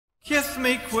kiss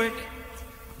me quick.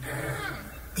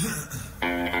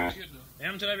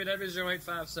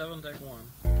 MWW0857, take one.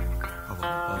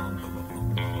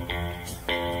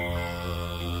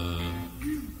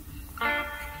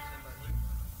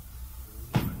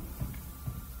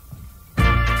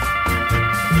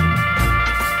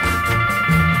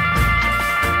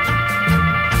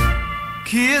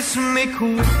 Kiss me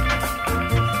quick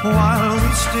while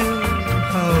we still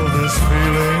have this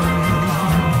feeling.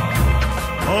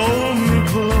 Hold me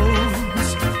close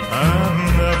and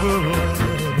never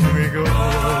let me go.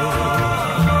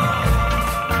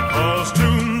 'Cause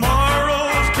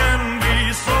tomorrows can be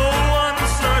so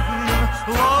uncertain.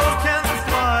 Love can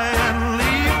fly and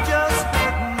leave just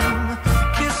hurting.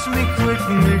 Kiss me quick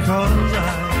because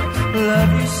I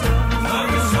love you so.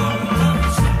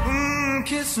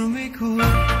 Kiss me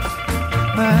quick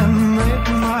and make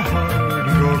my heart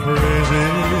go crazy.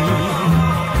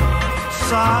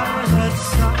 Sigh that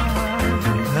sigh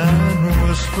and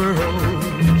whisper oh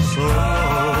so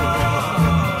low.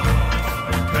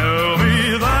 Tell me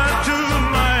that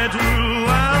tonight will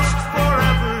last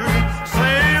forever.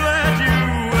 Say that you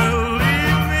will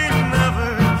leave me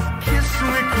never. Kiss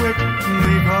me quick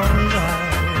because I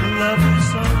love you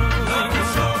so.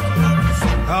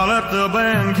 I'll let the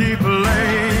band keep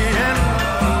playing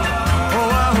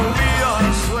while we are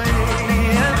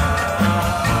swaying.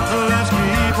 Let's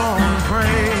keep on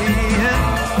praying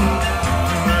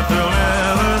that they'll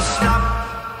never stop.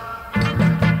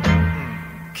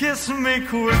 Kiss me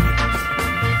quick,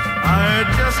 I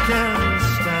just can't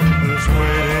stand this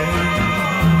waiting.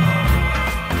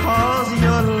 'Cause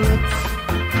your lips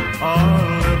are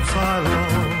lips I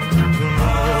long to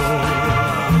know.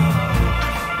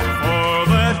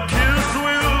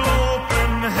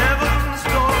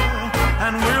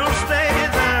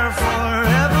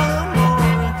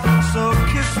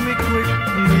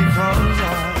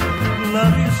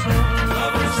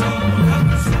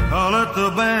 I'll let the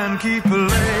band keep playing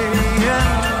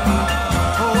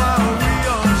while we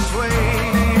are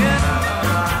swaying.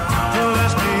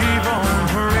 Let's keep on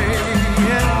praying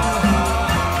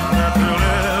that they'll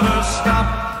never stop.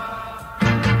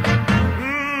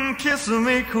 Kiss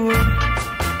me quick,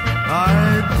 I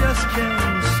just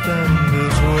can't stand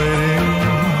this waiting.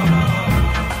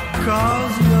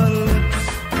 'Cause your lips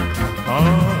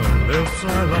are lips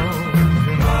I long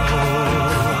to know.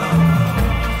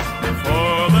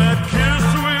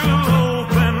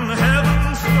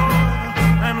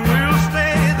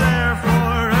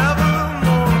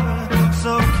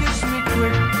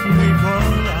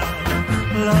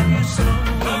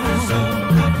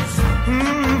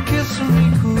 Kiss me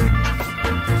quick,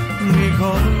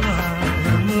 because I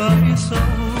love you so.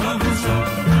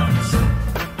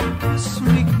 Kiss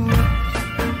me quick,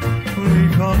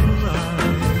 because I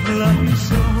love you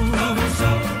so.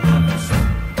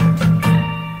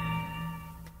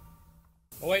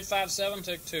 0857,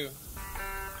 take two.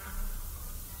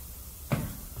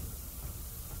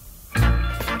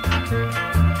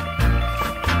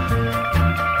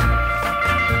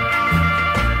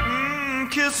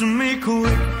 Kiss me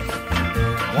quick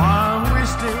while we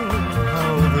still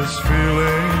have this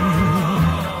feeling.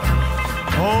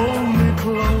 Hold me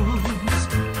close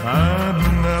and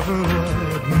never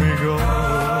let me go.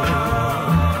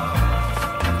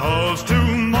 'Cause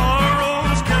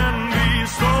tomorrows can be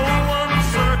so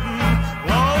uncertain.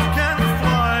 Love can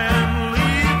fly and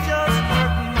leave just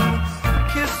hurting.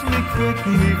 Kiss me quick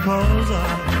because I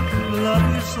love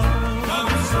you so.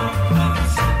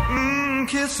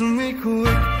 Kiss me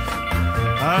quick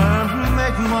and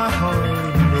make my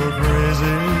heart go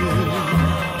crazy.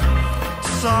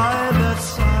 Sigh that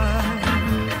sigh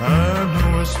and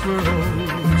whisper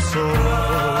oh so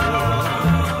low.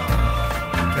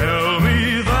 Tell me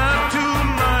that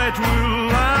tonight will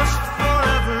last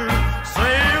forever.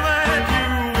 Say that you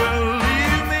will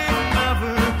leave me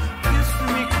never. Kiss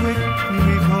me quick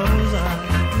because I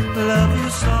love you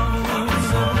so.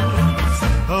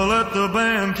 Let the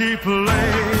band keep playing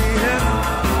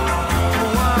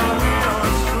while we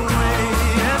are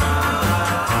swaying.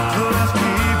 Let's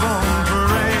keep on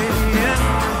praying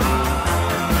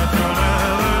that they'll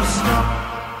never stop.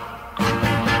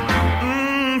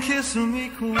 Kiss me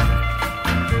quick,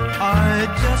 I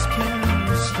just can't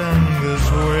stand this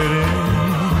waiting.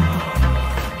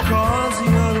 'Cause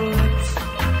your lips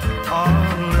are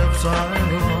lips I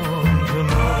long to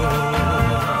know.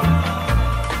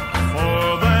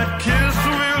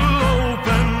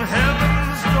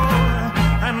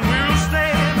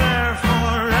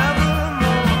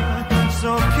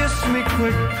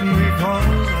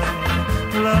 Because I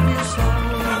love you so.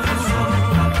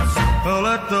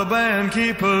 Let the band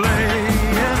keep playing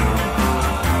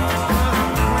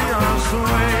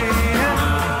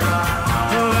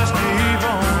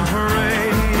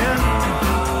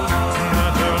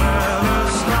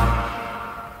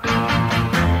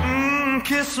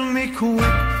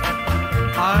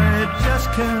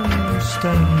can't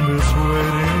stand this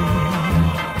waiting,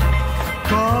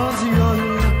 'cause your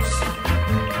lips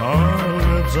are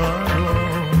lips I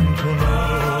long to know.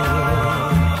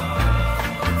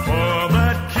 For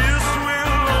that kiss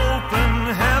will open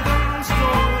heaven's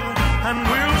door, and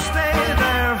we'll stay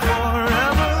there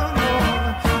forevermore.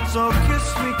 So kiss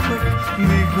me quick,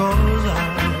 because I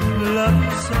love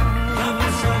you so.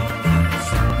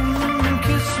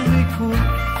 Kiss me quick,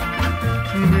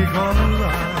 because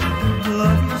I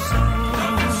love you so.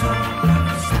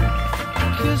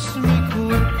 Kiss me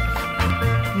quick,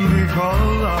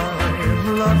 because I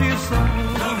love you so.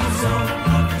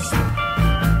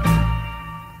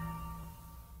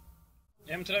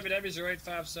 M to WW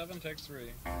 0857, take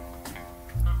 3.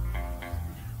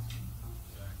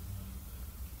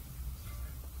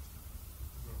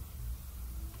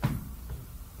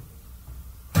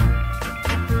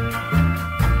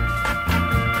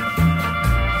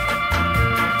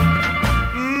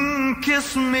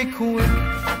 Kiss me quick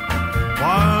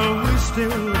while we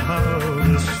still have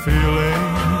this feeling.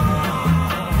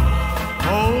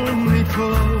 Hold me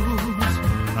close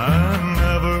and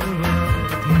never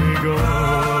let me go.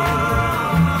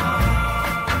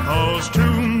 'Cause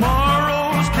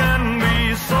tomorrows can be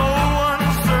so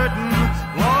uncertain.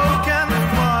 Love can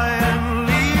fly and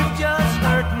leave just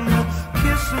hurting.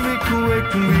 Kiss me quick,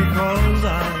 because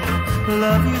I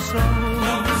love you so.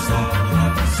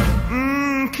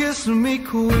 Kiss me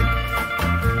quick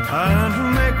and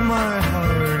make my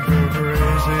heart go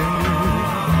crazy.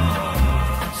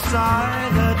 Sigh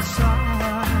that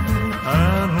sigh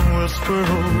and whisper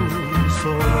oh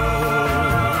so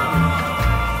low.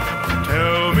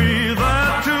 Tell me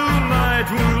that tonight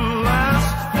will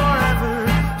last forever.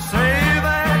 Say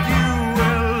that you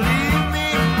will leave me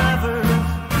never.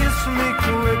 Kiss me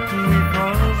quick,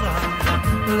 because I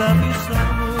love you so.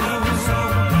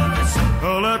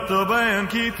 Let the band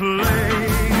keep playing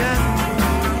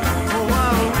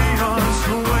while we are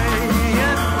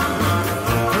swaying.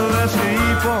 Let's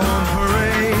keep on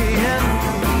praying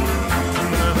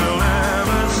that they'll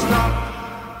never stop.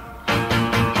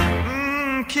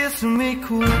 Kiss me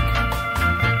quick,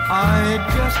 I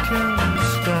just can't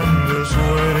stand this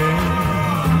waiting.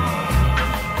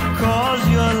 'Cause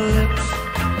your lips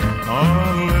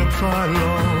are lips I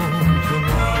long to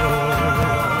know.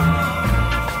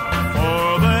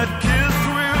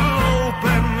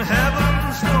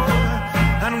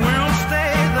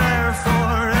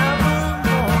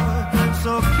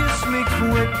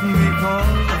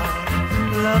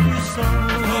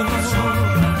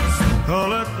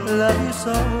 Because I love you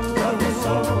so. Love you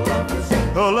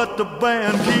so. Let the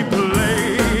band keep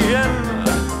playing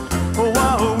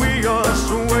while we are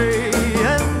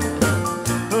swaying.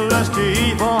 Let's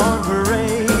keep on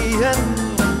praying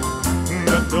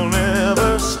that they'll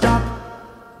never stop.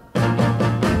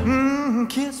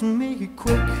 Kiss me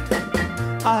quick,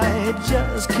 I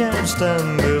just can't stand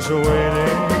this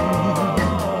waiting.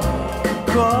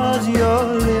 'Cause your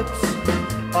lips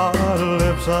are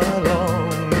lips I long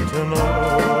to know.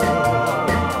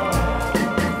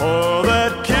 For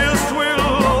that kiss will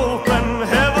open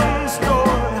heaven's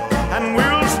door, and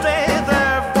we'll stay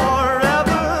there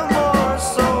forevermore.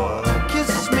 So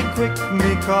kiss me quick,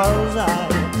 because I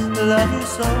love you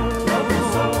so.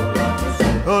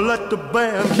 Let the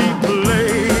band keep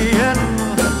playing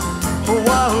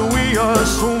while we are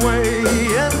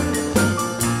swaying.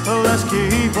 Let's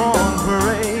keep on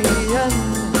praying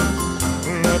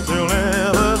that they'll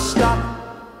never stop.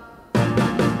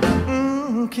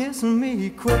 Kiss me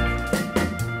quick,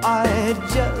 I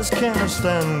just can't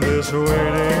stand this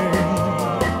waiting.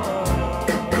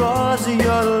 'Cause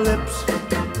your lips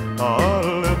are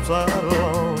lips I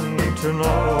long to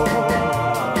know.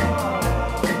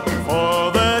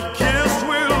 For that kiss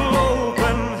will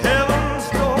open heaven's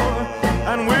door,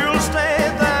 and we'll stay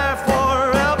there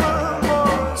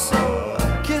forevermore. So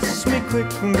kiss me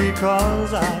quick,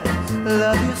 because I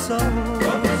love you so.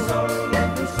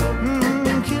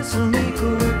 Kiss me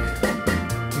quick,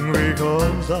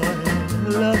 because I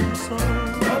love you so.